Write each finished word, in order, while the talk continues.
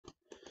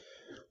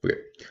Okay,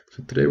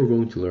 so today we're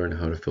going to learn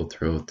how to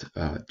filter out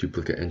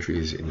duplicate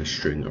entries in a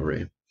string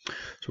array.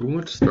 So we're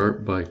going to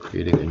start by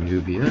creating a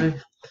new VI.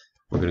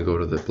 We're going to go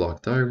to the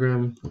block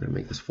diagram, we're going to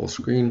make this full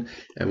screen,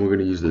 and we're going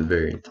to use the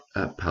variant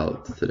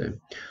palette today.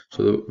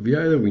 So the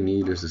VI that we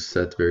need is a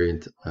set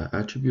variant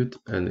attribute,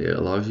 and it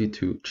allows you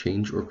to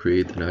change or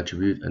create an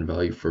attribute and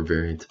value for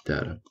variant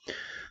data.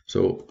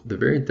 So the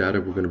variant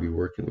data we're going to be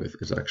working with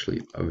is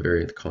actually a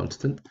variant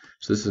constant.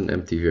 So this is an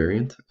empty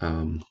variant.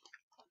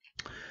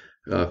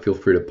 Feel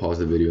free to pause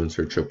the video and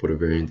search up what a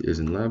variant is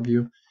in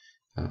LabVIEW.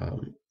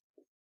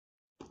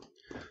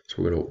 So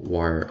we're going to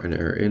wire an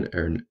error in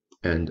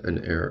and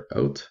an error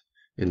out.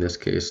 In this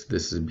case,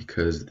 this is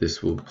because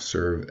this will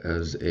serve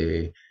as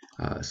a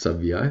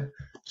sub VI.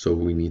 So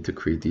we need to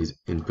create these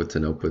inputs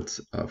and outputs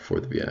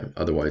for the VI.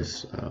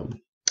 Otherwise,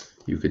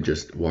 you could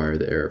just wire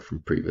the error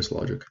from previous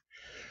logic.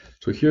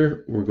 So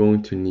here we're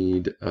going to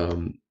need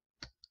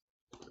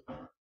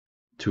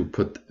to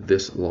put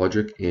this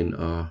logic in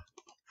a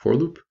for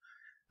loop.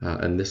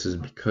 And this is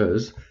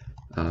because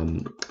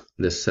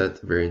the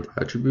set variant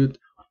attribute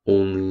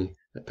only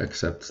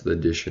accepts the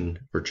addition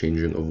or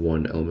changing of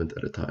one element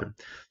at a time.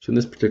 So in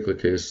this particular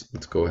case,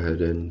 let's go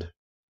ahead and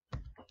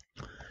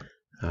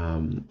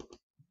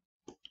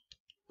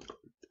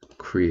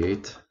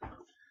create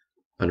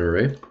an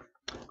array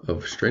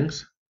of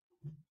strings.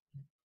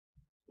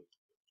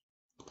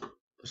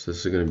 So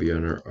this is going to be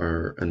on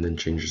our and then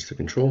change this to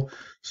control.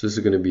 So this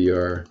is going to be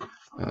our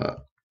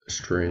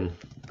string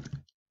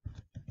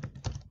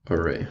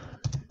array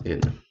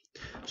in. So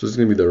this is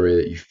going to be the array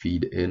that you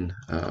feed in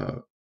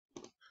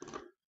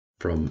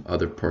from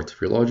other parts of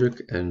your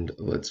logic, and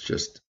let's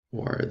just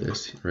wire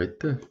this right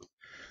there.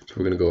 So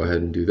we're going to go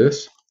ahead and do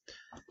this,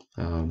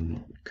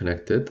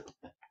 connect it,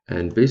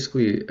 and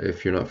basically,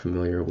 if you're not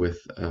familiar with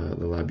the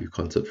LabVIEW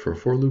concept for a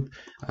for loop,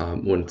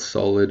 when it's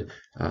solid,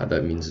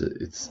 that means that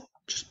it's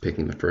just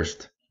picking the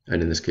first,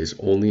 and in this case,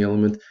 only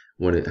element.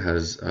 When it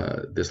has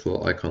this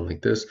little icon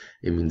like this,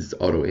 it means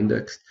it's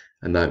auto-indexed,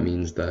 and that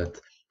means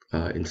that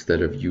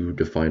instead of you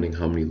defining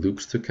how many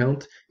loops to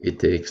count, it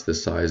takes the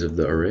size of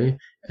the array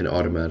and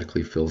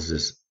automatically fills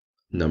this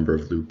number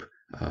of loop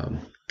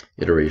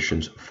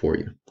iterations for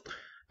you,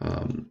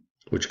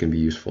 which can be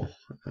useful.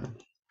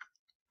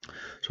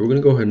 So we're going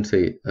to go ahead and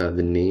say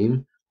the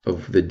name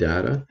of the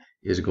data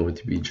is going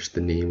to be just the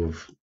name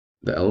of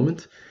the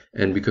element.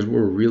 And because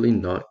we're really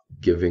not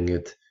giving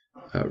it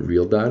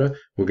real data,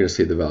 we're going to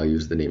say the value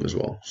is the name as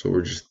well. So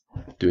we're just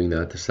doing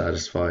that to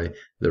satisfy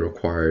the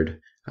required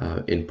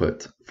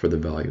input for the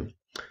value.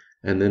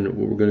 And then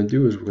what we're going to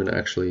do is we're going to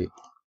actually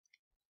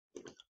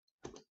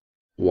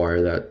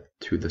wire that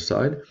to the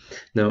side.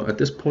 Now at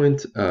this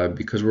point,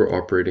 because we're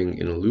operating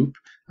in a loop,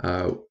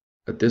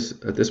 at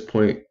this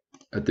point,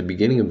 at the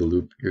beginning of the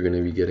loop, you're going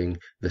to be getting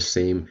the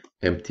same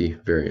empty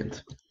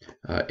variant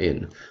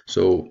in.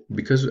 So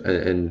because,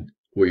 and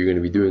what you're going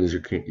to be doing is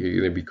you're going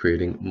to be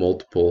creating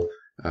multiple,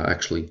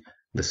 actually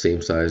the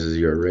same size as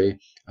your array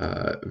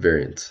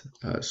variants.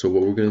 So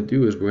what we're going to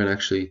do is we're going to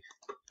actually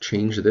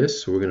change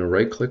this. So we're going to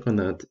right click on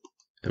that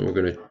and we're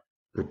going to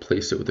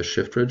replace it with a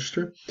shift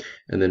register.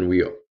 And then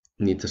we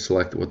need to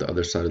select what the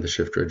other side of the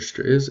shift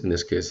register is. In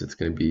this case, it's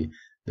going to be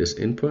this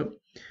input.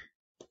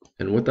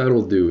 And what that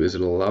will do is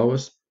it'll allow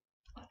us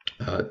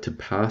to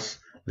pass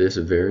this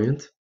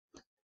variant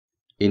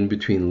in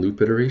between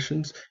loop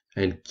iterations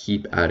and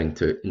keep adding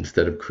to it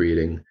instead of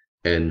creating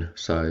n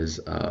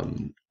size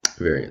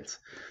variants.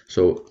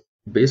 So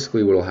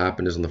basically what will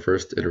happen is on the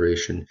first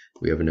iteration,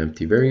 we have an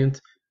empty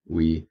variant.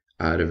 We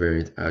add a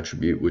variant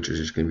attribute, which is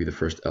just going to be the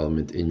first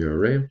element in your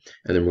array, and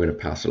then we're going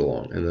to pass it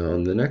along. And then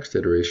on the next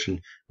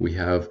iteration, we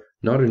have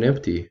not an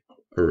empty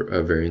or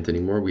a variant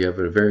anymore. We have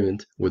a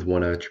variant with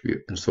one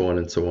attribute, and so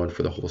on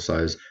for the whole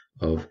size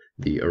of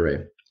the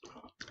array.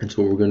 And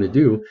so what we're going to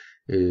do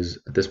is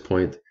at this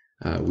point,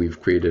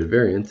 we've created a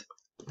variant,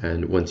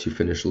 and once you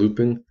finish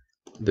looping,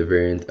 the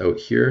variant out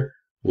here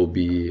will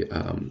be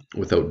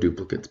without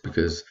duplicates,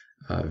 because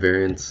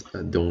variant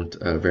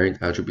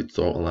attributes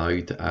don't allow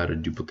you to add a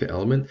duplicate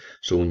element.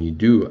 So when you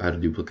do add a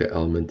duplicate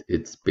element,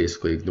 it's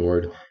basically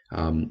ignored.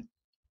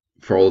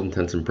 For all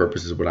intents and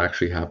purposes, what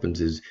actually happens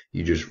is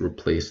you just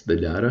replace the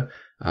data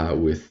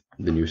with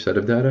the new set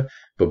of data.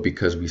 But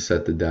because we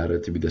set the data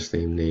to be the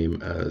same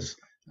name as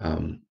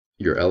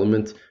your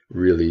element,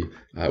 really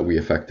we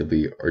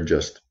effectively are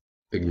just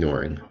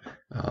ignoring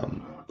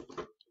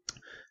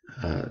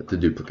the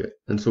duplicate.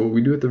 And so what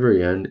we do at the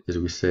very end is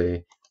we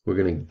say we're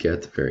going to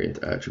get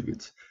variant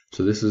attributes.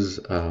 So this is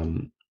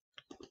going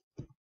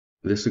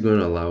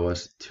to allow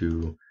us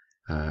to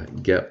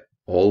get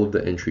all of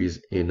the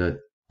entries in a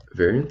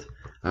variant,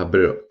 but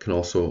it can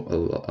also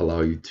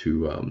allow you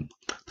to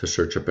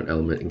search up an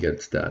element and get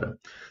its data.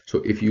 So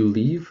if you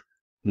leave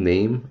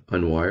name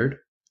unwired,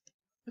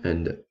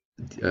 and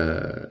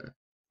then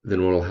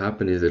what will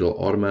happen is it'll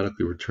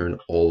automatically return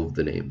all of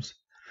the names.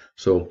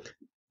 So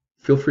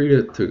feel free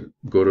to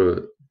go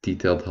to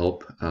detailed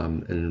help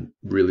and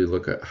really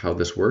look at how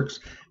this works.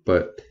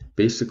 But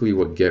basically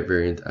what get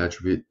variant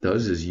attribute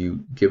does is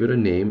you give it a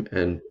name,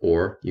 and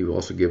or you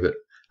also give it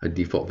a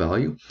default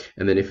value,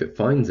 and then if it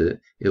finds it,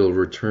 it'll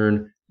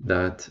return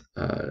that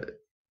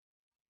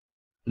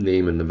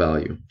name and the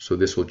value. So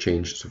this will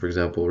change. So for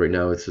example, right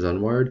now it says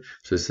unwired,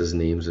 so it says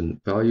names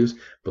and values,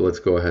 but let's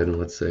go ahead and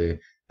let's say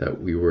that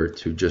we were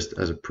to, just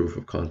as a proof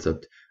of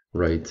concept,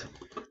 write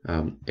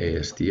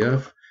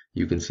ASDF.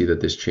 You can see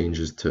that this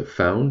changes to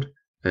found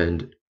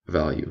and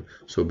value.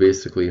 So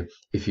basically,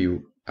 if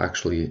you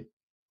actually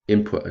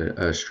input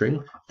a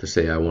string to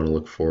say I want to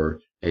look for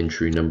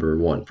entry number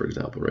 1, for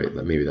example, right?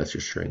 Maybe that's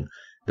your string.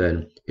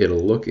 Then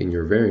it'll look in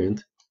your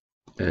variant,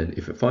 and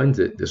if it finds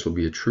it, this will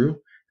be a true,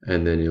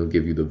 and then it'll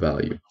give you the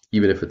value,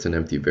 even if it's an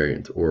empty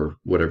variant or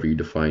whatever you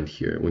defined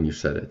here when you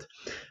set it.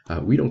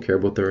 We don't care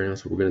about that right now,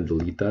 so we're going to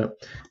delete that,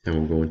 and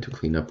we're going to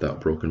clean up that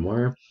broken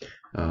wire.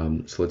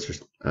 So let's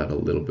just add a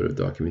little bit of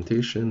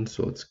documentation.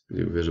 So let's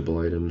do visible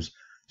items,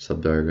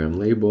 subdiagram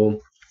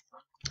label,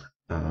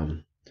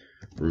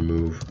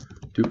 remove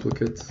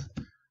duplicates.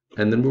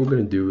 And then what we're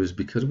going to do is,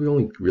 because we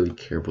only really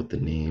care about the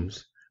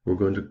names, we're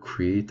going to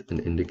create an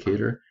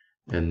indicator,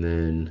 and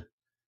then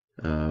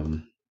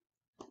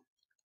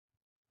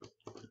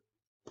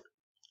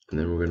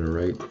we're going to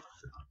write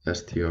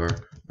str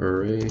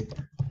array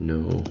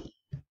no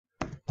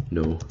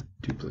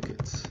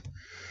duplicates.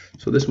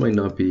 So this might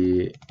not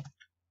be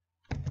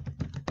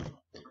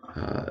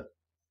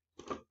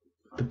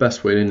the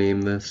best way to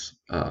name this,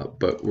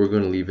 but we're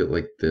going to leave it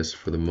like this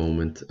for the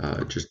moment,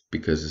 just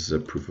because this is a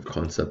proof of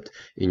concept.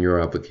 In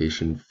your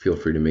application, feel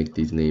free to make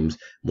these names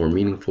more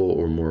meaningful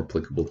or more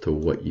applicable to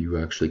what you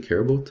actually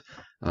care about.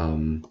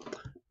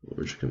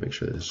 We're just going to make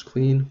sure that it's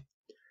clean.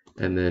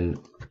 And then,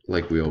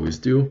 like we always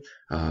do,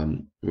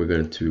 we're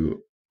going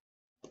to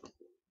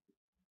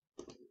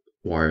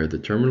wire the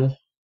terminal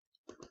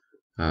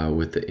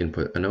with the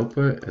input and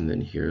output, and then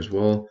here as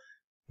well,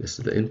 this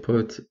is the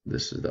input,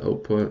 this is the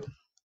output.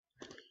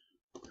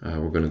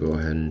 We're going to go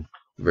ahead and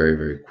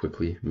very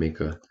quickly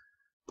make a,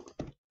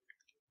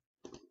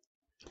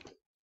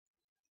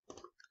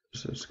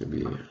 so it's going to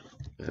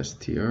be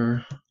str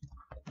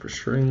for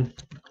string,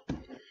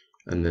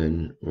 and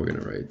then we're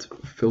going to write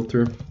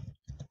filter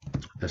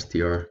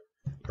str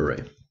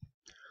array.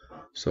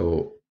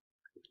 So,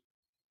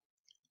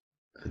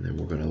 and then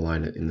we're going to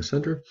align it in the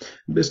center.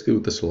 Basically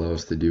what this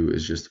allows us to do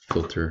is just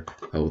filter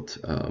out,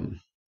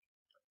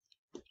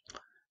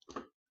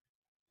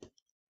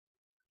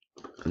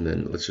 and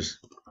then let's just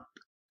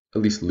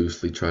at least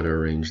loosely try to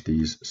arrange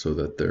these so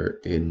that they're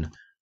in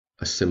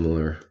a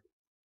similar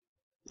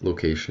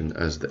location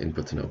as the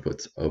inputs and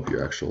outputs of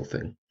your actual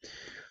thing.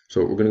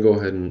 So we're going to go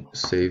ahead and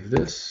save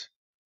this,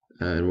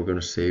 and we're going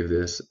to save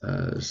this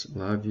as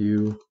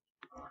LabVIEW.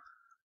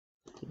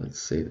 Let's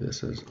save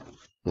this as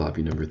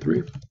LabVIEW number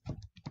 3.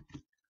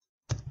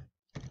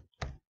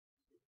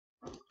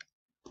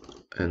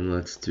 And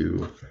let's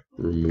do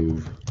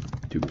remove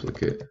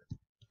duplicate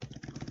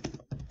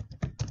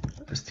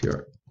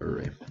str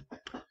array.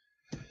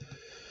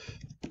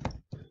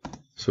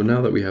 So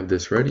now that we have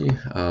this ready,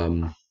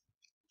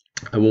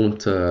 I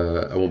won't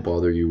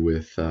bother you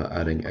with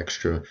adding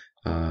extra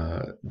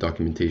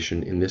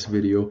documentation in this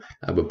video,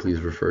 but please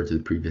refer to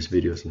the previous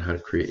videos on how to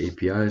create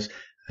APIs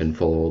and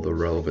follow all the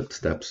relevant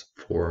steps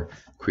for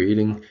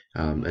creating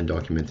and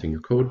documenting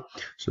your code.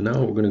 So now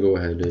we're going to go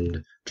ahead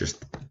and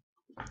just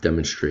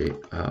demonstrate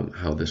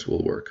how this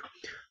will work.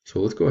 So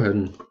let's go ahead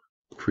and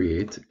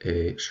create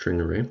a string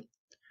array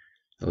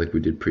like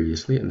we did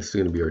previously, and this is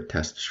going to be our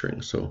test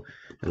string. So,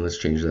 and let's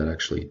change that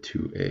actually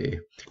to a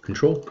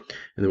control.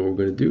 And then what we're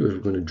going to do is we're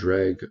going to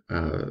drag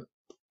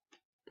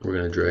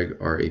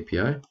our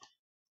API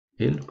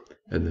in,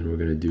 and then we're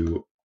going to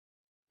do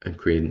and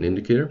create an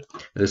indicator.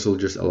 And this will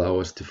just allow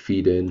us to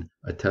feed in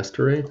a test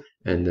array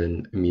and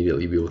then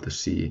immediately be able to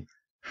see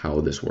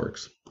how this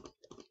works.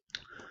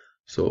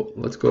 So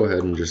let's go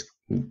ahead and just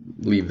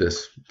leave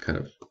this kind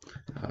of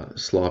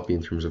sloppy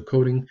in terms of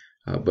coding,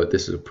 but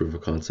this is a proof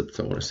of concept,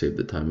 so I want to save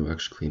the time of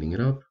actually cleaning it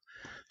up.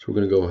 So we're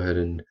going to go ahead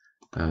and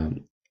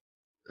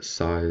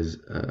size,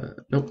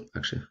 nope,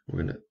 actually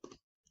we're going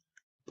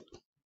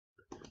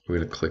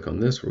to click on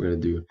this. We're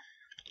going to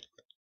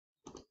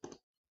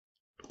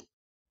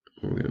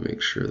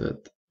make sure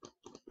that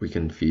we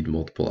can feed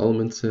multiple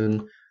elements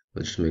in.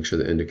 Let's just make sure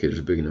the indicator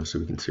is big enough so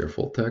we can see our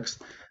full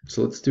text.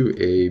 So let's do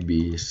A,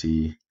 B,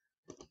 C,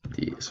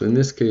 D. So in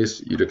this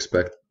case, you'd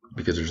expect,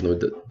 because there's no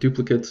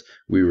duplicates,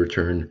 we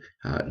return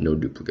no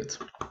duplicates.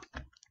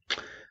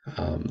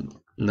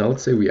 Now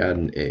let's say we add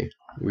an A.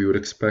 We would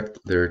expect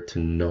there to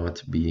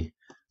not be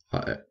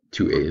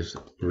 2 A's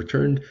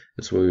returned,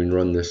 and so when we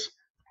run this,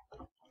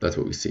 that's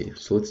what we see.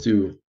 So let's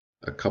do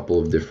a couple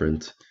of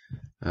different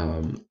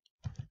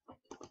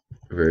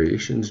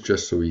variations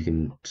just so we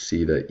can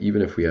see that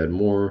even if we add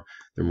more,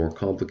 they're more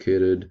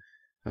complicated.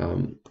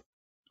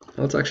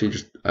 Let's actually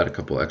just add a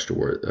couple extra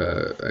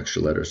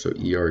letters, so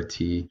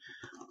ERT,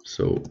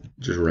 so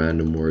just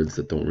random words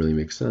that don't really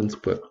make sense,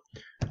 but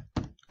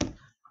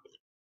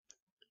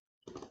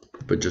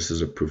just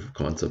as a proof of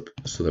concept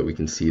so that we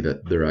can see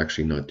that they're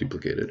actually not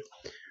duplicated.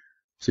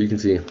 So you can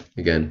see,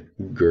 again,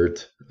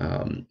 GERT,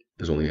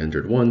 is only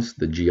entered once,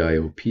 the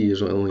GIOP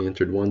is only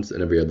entered once,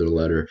 and every other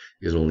letter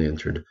is only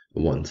entered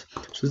once.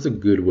 So this is a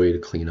good way to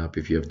clean up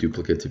if you have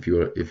duplicates, if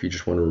you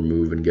just want to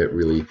remove and get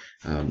really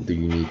the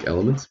unique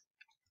elements.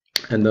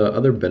 And the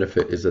other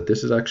benefit is that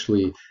this is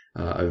actually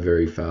a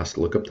very fast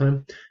lookup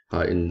time.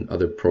 In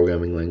other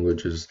programming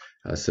languages,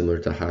 similar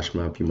to hash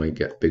map, you might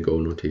get big O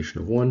notation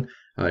of 1.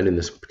 And in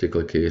this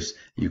particular case,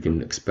 you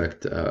can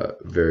expect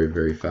very,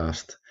 very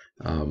fast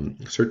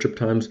search up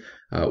times.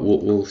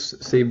 We'll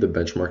save the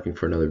benchmarking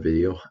for another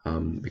video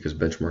because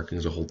benchmarking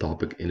is a whole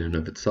topic in and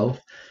of itself.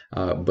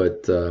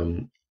 But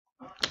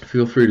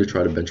feel free to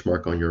try to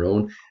benchmark on your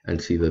own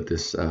and see that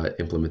this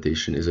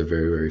implementation is a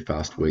very, very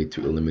fast way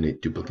to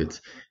eliminate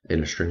duplicates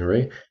in a string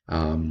array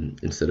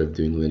instead of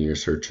doing linear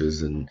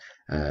searches and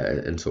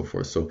so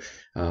forth. So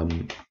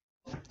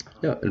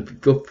yeah,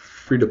 and feel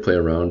free to play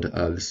around.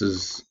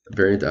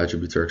 Variant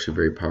attributes are actually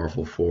very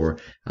powerful for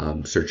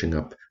searching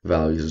up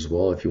values as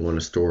well. If you want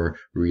to store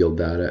real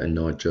data and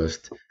not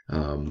just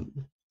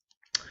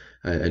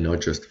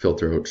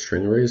filter out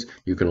string arrays,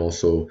 you can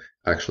also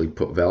actually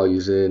put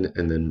values in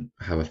and then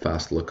have a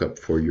fast lookup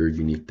for your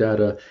unique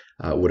data,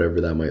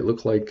 whatever that might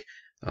look like.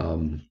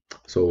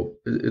 So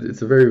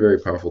it's a very, very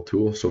powerful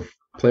tool. So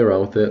play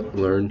around with it,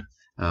 learn.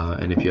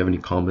 And if you have any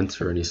comments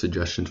or any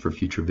suggestions for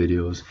future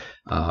videos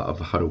of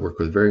how to work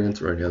with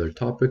variants or any other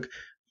topic,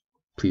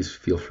 please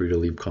feel free to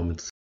leave comments.